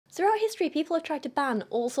Throughout history, people have tried to ban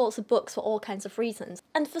all sorts of books for all kinds of reasons.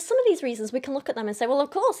 And for some of these reasons, we can look at them and say, well, of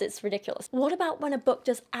course it's ridiculous. What about when a book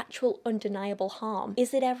does actual undeniable harm?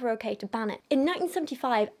 Is it ever okay to ban it? In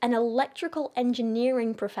 1975, an electrical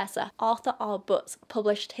engineering professor, Arthur R. Butz,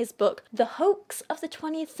 published his book, The Hoax of the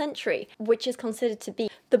 20th Century, which is considered to be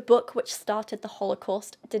the book which started the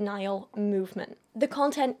Holocaust denial movement. The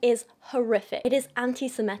content is horrific. It is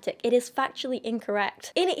anti-Semitic. It is factually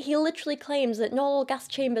incorrect. In it, he literally claims that not all gas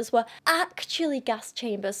chambers were actually gas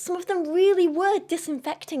chambers. Some of them really were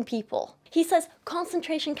disinfecting people. He says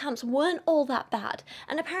concentration camps weren't all that bad,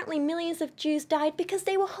 and apparently millions of Jews died because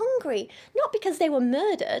they were hungry, not because they were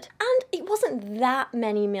murdered. And it wasn't that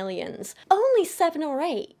many millions, only 7 or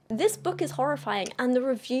 8. This book is horrifying, and the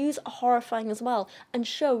reviews are horrifying as well, and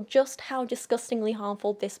show just how disgustingly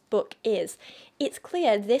harmful this book is. It's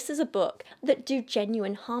clear this is a book that do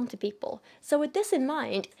genuine harm to people. So with this in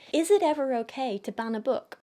mind, is it ever okay to ban a book?